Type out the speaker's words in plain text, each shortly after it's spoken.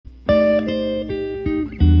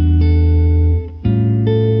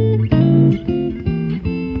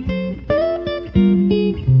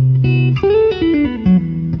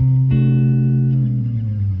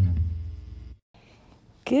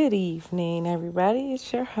everybody.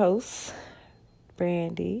 It's your host,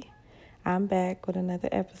 Brandy. I'm back with another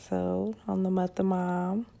episode on the Mother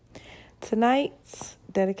Mom. Tonight's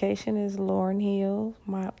dedication is Lauryn Hill,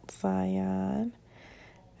 Mount Zion.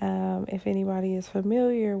 If anybody is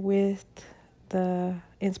familiar with the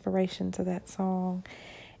inspiration to that song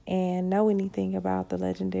and know anything about the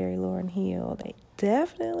legendary Lauryn Hill, they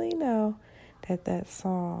definitely know that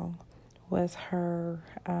song was her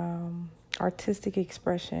artistic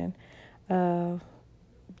expression of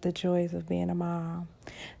the joys of being a mom.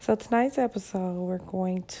 So tonight's episode, we're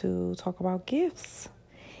going to talk about gifts.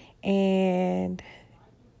 And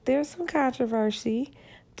there's some controversy.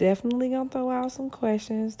 Definitely going to throw out some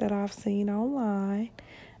questions that I've seen online.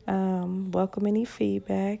 Welcome any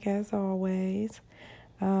feedback, as always.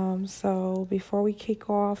 So before we kick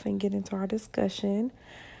off and get into our discussion,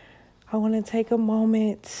 I want to take a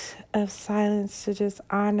moment of silence to just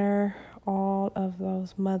honor all of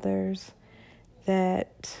those mothers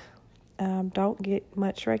that don't get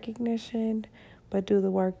much recognition, but do the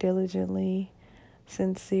work diligently,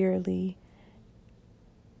 sincerely,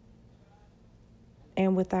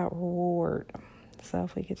 and without reward. So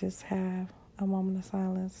if we could just have a moment of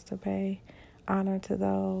silence to pay honor to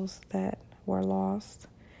those that were lost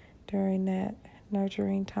during that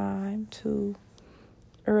nurturing time, too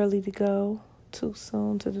early to go, too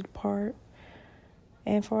soon to depart.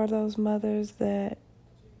 And for those mothers that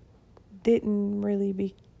didn't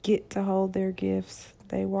really get to hold their gifts,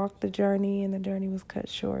 they walked the journey and the journey was cut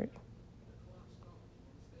short.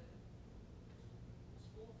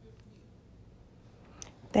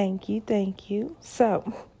 Thank you.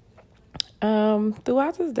 So,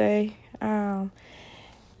 throughout this day,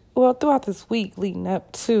 throughout this week leading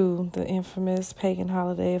up to the infamous pagan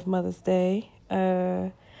holiday of Mother's Day,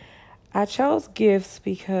 I chose gifts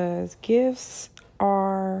because gifts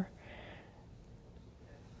are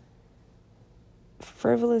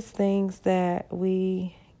frivolous things that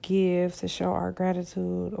we give to show our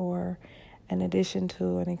gratitude or an addition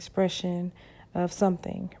to an expression of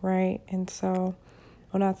something, right? And so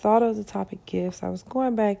when I thought of the topic gifts, I was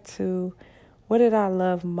going back to what did I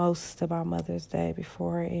love most about Mother's Day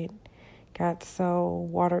before it got so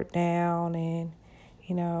watered down and,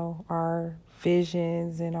 our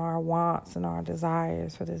visions and our wants and our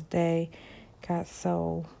desires for this day got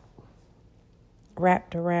so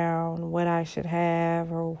wrapped around what I should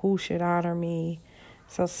have or who should honor me.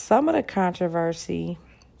 So some of the controversy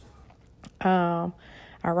around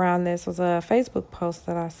this was a Facebook post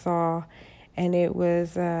that I saw, and it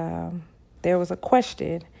was there was a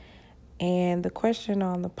question, and the question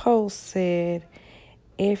on the post said,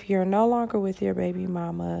 if you're no longer with your baby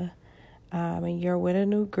mama and you're with a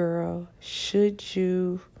new girl, should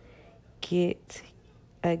you get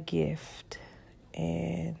a gift?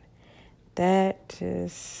 And that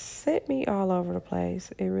just set me all over the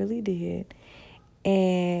place. It really did.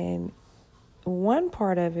 And one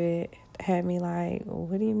part of it had me like,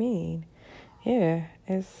 what do you mean? Yeah,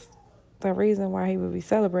 it's the reason why he would be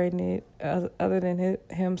celebrating it other than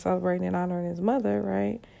him celebrating and honoring his mother,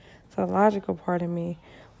 right? So the logical part of me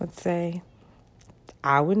would say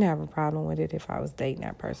I wouldn't have a problem with it if I was dating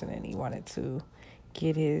that person and he wanted to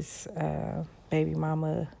get his baby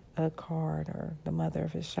mama a card or the mother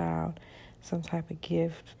of his child some type of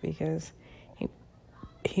gift, because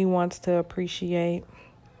he wants to appreciate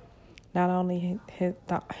not only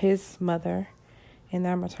his mother in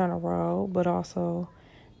that maternal role, but also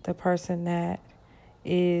the person that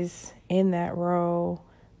is in that role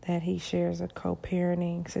that he shares a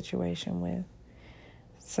co-parenting situation with.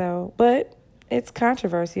 So, but it's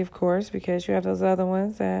controversy, of course, because you have those other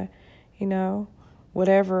ones that,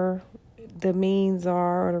 whatever the means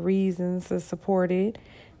are or the reasons to support it,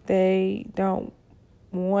 they don't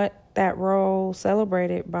want that role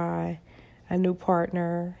celebrated by a new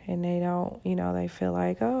partner, and they don't, they feel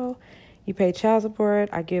like, oh, you pay child support,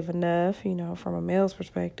 I give enough, from a male's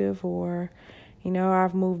perspective, or,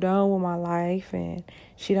 I've moved on with my life and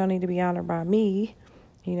she don't need to be honored by me,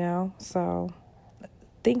 so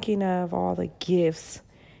thinking of all the gifts,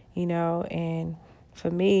 and for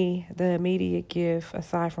me, the immediate gift,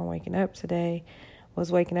 aside from waking up today,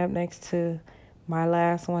 was waking up next to my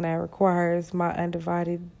last one that requires my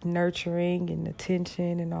undivided nurturing and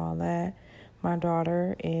attention and all that, my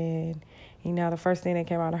daughter. And, the first thing that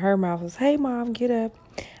came out of her mouth was, hey, Mom, get up.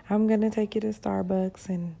 I'm going to take you to Starbucks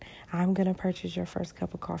and I'm going to purchase your first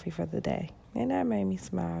cup of coffee for the day. And that made me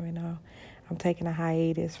smile, I'm taking a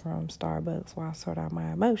hiatus from Starbucks while I sort out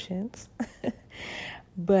my emotions.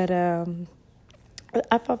 But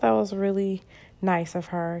I thought that was really nice of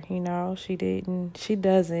her. She doesn't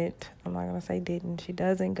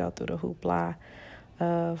go through the hoopla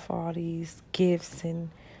of all these gifts and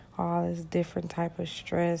all this different type of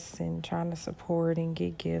stress and trying to support and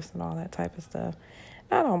get gifts and all that type of stuff.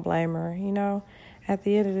 I don't blame her, At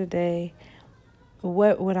the end of the day,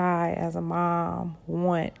 what would I, as a mom,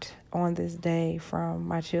 want on this day from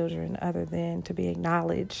my children other than to be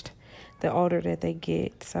acknowledged the older that they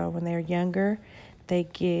get? So when they're younger, they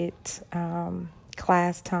get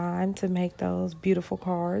class time to make those beautiful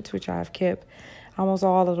cards, which I've kept almost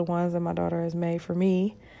all of the ones that my daughter has made for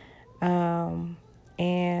me.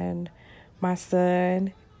 And my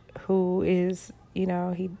son, who is,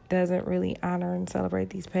 he doesn't really honor and celebrate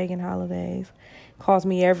these pagan holidays, calls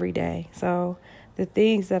me every day. So the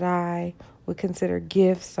things that I would consider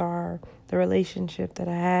gifts are the relationship that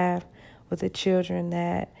I have with the children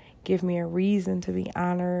that give me a reason to be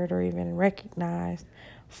honored or even recognized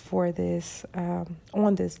for this,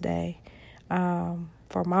 on this day.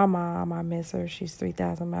 For my mom, I miss her. She's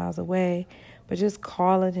 3,000 miles away. But just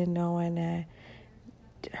calling and knowing that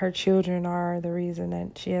her children are the reason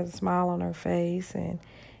that she has a smile on her face. And,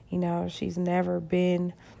 she's never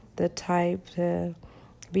been the type to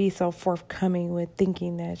be so forthcoming with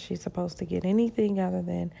thinking that she's supposed to get anything other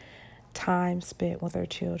than time spent with her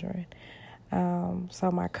children.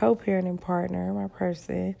 So my co-parenting partner, my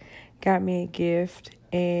person, got me a gift,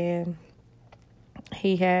 and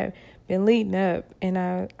he had been leading up, and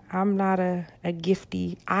I'm not a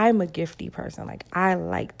gifty. I'm a gifty person. Like, I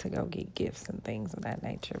like to go get gifts and things of that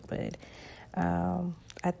nature, but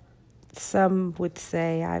some would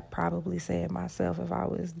say, I'd probably say it myself if I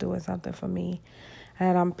was doing something for me,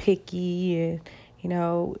 and I'm picky, and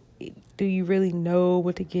do you really know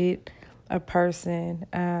what to get a person?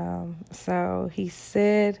 So he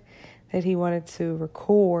said that he wanted to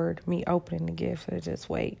record me opening the gift, so just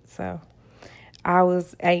wait. So I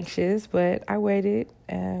was anxious, but I waited,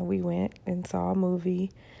 and we went and saw a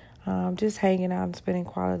movie, just hanging out and spending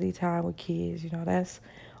quality time with kids. That's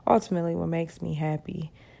ultimately what makes me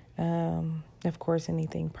happy. Of course,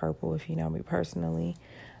 anything purple, if you know me personally,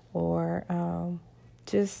 or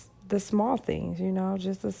just the small things,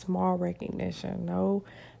 just a small recognition. No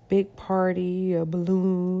big party, a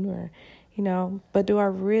balloon, or, but do I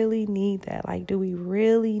really need that? Like, do we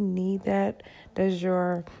really need that? Does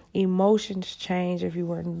your emotions change if you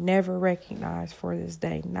were never recognized for this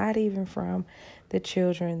day? Not even from the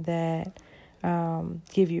children that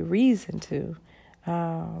give you reason to.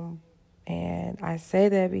 And I say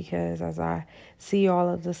that because as I see all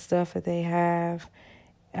of the stuff that they have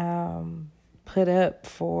put up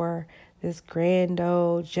for this grand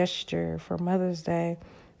old gesture for Mother's Day,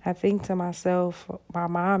 I think to myself, my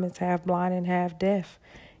mom is half blind and half deaf.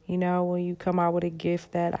 When you come out with a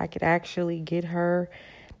gift that I could actually get her,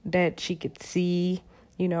 that she could see,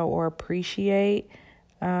 or appreciate.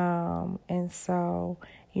 And so,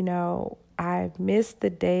 I miss the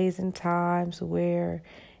days and times where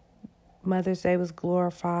Mother's Day was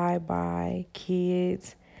glorified by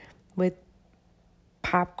kids with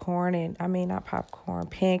popcorn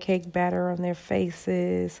pancake batter on their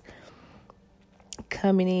faces,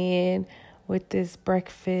 coming in with this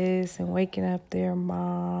breakfast and waking up their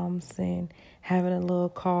moms and having a little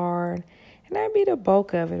card. And that'd be the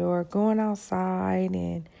bulk of it, or going outside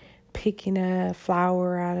and picking a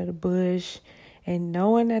flower out of the bush and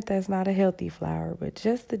knowing that that's not a healthy flower, but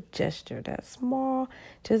just the gesture, that small,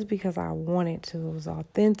 just because I wanted to. It was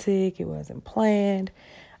authentic. It wasn't planned.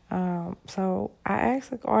 So I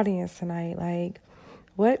asked the audience tonight, like,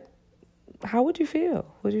 how would you feel?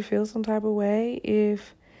 Would you feel some type of way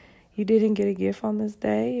if you didn't get a gift on this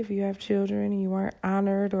day? If you have children and you weren't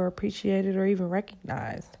honored or appreciated or even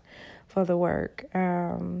recognized for the work?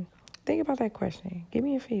 Think about that question. Give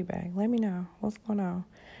me your feedback. Let me know what's going on.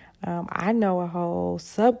 I know a whole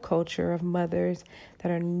subculture of mothers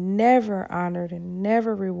that are never honored and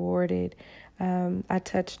never rewarded. I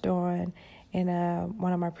touched on in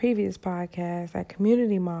one of my previous podcasts, that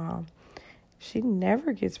community mom. She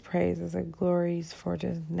never gets praises or glories for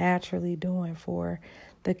just naturally doing for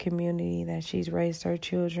the community that she's raised her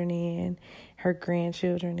children in, her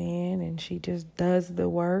grandchildren in, and she just does the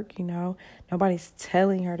work, Nobody's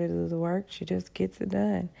telling her to do the work. She just gets it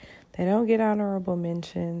done. They don't get honorable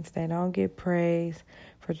mentions. They don't get praise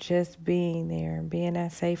for just being there and being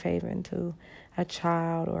that safe haven to a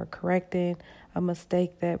child or correcting a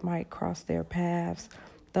mistake that might cross their paths.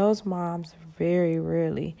 Those moms very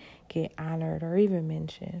rarely get honored or even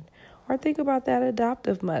mentioned. Or think about that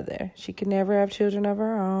adoptive mother. She could never have children of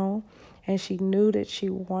her own, and she knew that she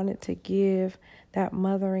wanted to give that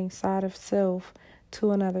mothering side of self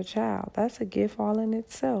to another child. That's a gift all in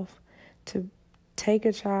itself, to take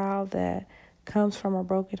a child that comes from a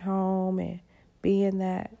broken home and be in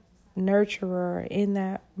that nurturer in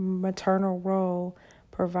that maternal role,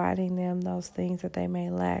 providing them those things that they may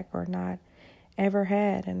lack or not ever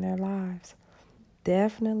had in their lives.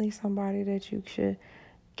 Definitely somebody that you should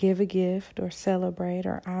give a gift or celebrate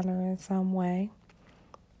or honor in some way.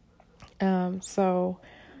 So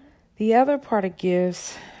the other part of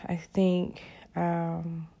gifts, I think,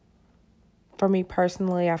 for me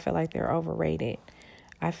personally, I feel like they're overrated.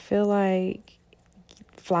 I feel like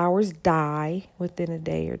flowers die within a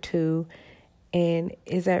day or two. And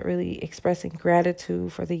is that really expressing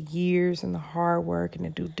gratitude for the years and the hard work and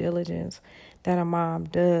the due diligence that a mom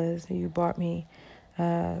does? You bought me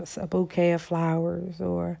a bouquet of flowers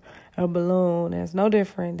or a balloon. It's no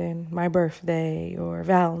different than my birthday or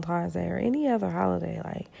Valentine's Day or any other holiday.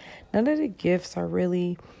 Like, none of the gifts are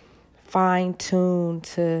really fine-tuned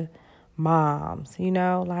to moms,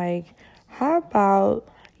 like, how about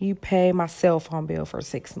you pay my cell phone bill for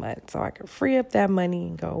 6 months so I can free up that money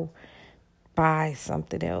and go buy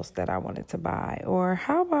something else that I wanted to buy? Or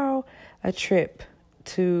how about a trip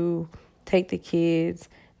to take the kids,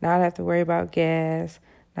 not have to worry about gas,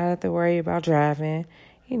 not have to worry about driving,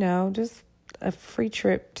 just a free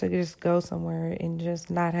trip to just go somewhere and just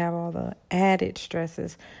not have all the added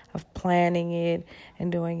stresses of planning it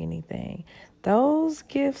and doing anything. Those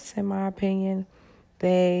gifts, in my opinion,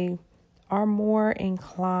 they are more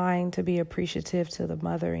inclined to be appreciative to the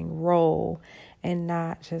mothering role and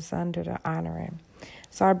not just under the honoring.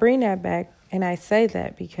 So I bring that back, and I say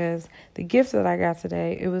that because the gift that I got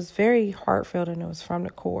today, it was very heartfelt and it was from the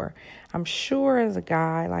core. I'm sure as a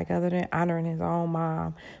guy, like, other than honoring his own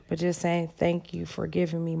mom, but just saying thank you for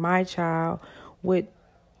giving me my child, would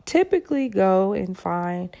typically go and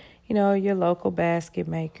find, your local basket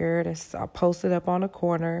maker that's posted up on the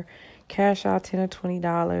corner, cash out $10 or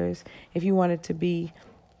 $20 if you wanted to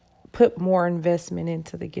put more investment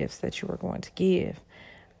into the gifts that you were going to give.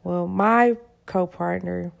 Well, my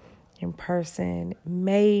co-partner in person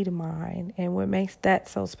made mine, and what makes that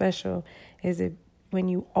so special is that when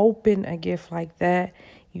you open a gift like that,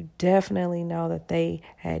 you definitely know that they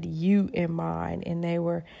had you in mind and they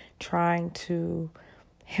were trying to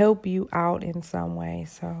help you out in some way.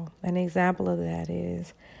 So an example of that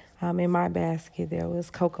is, in my basket there was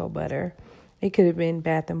cocoa butter. It could have been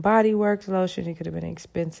Bath and Body Works lotion. It could have been an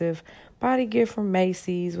expensive body gift from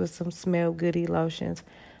Macy's with some smell goody lotions.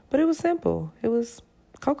 But it was simple. It was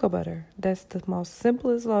cocoa butter. That's the most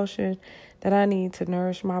simplest lotion that I need to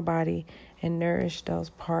nourish my body and nourish those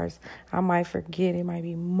parts. I might forget. It might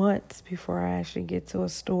be months before I actually get to a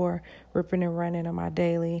store ripping and running on my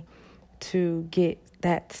daily to get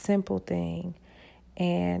that simple thing.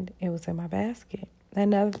 And it was in my basket.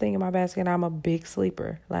 Another thing in my basket, I'm a big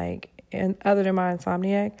sleeper. And other than my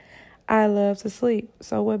insomniac, I love to sleep.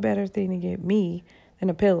 So what better thing to get me than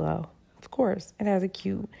a pillow? Of course, it has a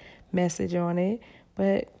cute message on it,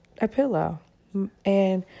 but a pillow.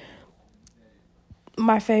 And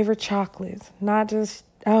my favorite chocolates, not just,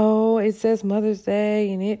 it says Mother's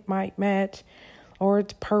Day and it might match, or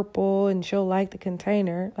it's purple and she'll like the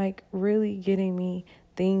container. Like, really getting me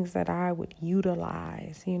things that I would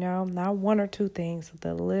utilize, not one or two things.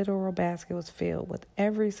 The literal basket was filled with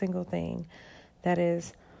every single thing that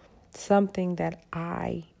is something that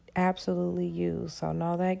I absolutely use. So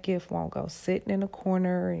no, that gift won't go sitting in a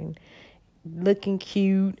corner and looking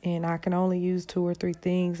cute and I can only use 2 or 3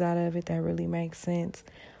 things out of it that really makes sense.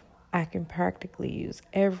 I can practically use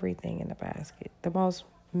everything in the basket. The most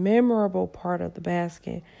memorable part of the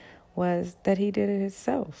basket was that he did it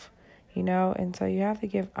himself. And so you have to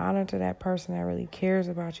give honor to that person that really cares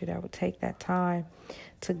about you, that would take that time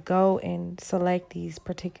to go and select these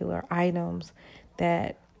particular items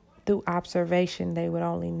that through observation they would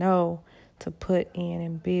only know to put in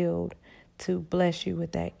and build to bless you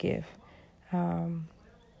with that gift.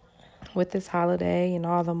 With this holiday and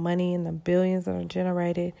all the money and the billions that are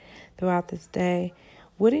generated throughout this day,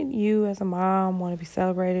 wouldn't you as a mom want to be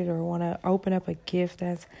celebrated or want to open up a gift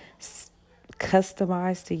that's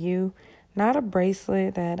customized to you? Not a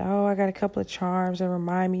bracelet that, I got a couple of charms that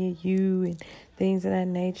remind me of you and things of that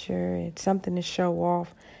nature and something to show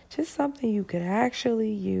off. Just something you could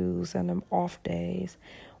actually use on them off days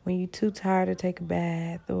when you're too tired to take a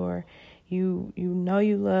bath, or you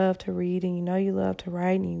you love to read and you love to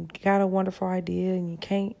write and you got a wonderful idea and you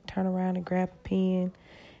can't turn around and grab a pen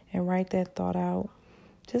and write that thought out.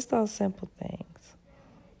 Just those simple things.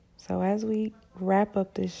 So as we wrap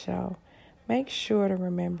up this show, make sure to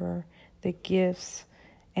remember the gifts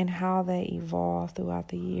and how they evolve throughout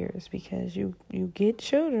the years, because you get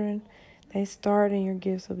children, they start and your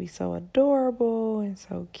gifts will be so adorable and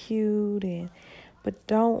so cute, but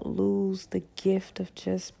don't lose the gift of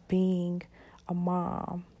just being a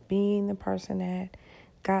mom, being the person that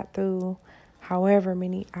got through however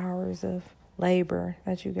many hours of labor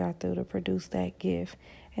that you got through to produce that gift,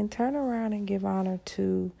 and turn around and give honor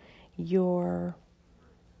to your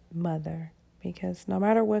mother, because no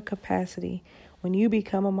matter what capacity, when you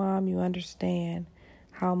become a mom, you understand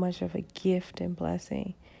how much of a gift and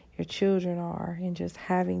blessing your children are, and just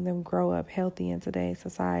having them grow up healthy in today's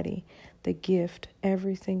society. The gift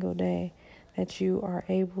every single day that you are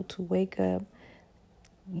able to wake up,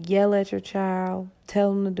 yell at your child,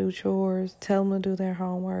 tell them to do chores, tell them to do their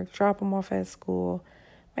homework, drop them off at school.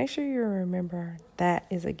 Make sure you remember that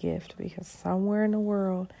is a gift, because somewhere in the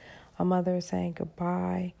world, a mother is saying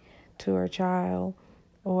goodbye to her child,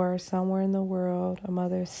 or somewhere in the world, a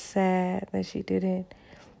mother is sad that she didn't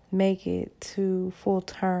make it to full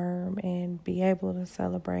term and be able to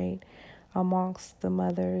celebrate amongst the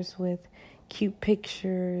mothers with cute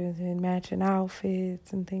pictures and matching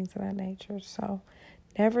outfits and things of that nature. So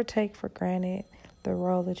never take for granted the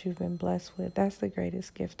role that you've been blessed with. That's the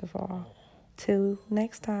greatest gift of all. Till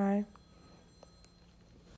next time.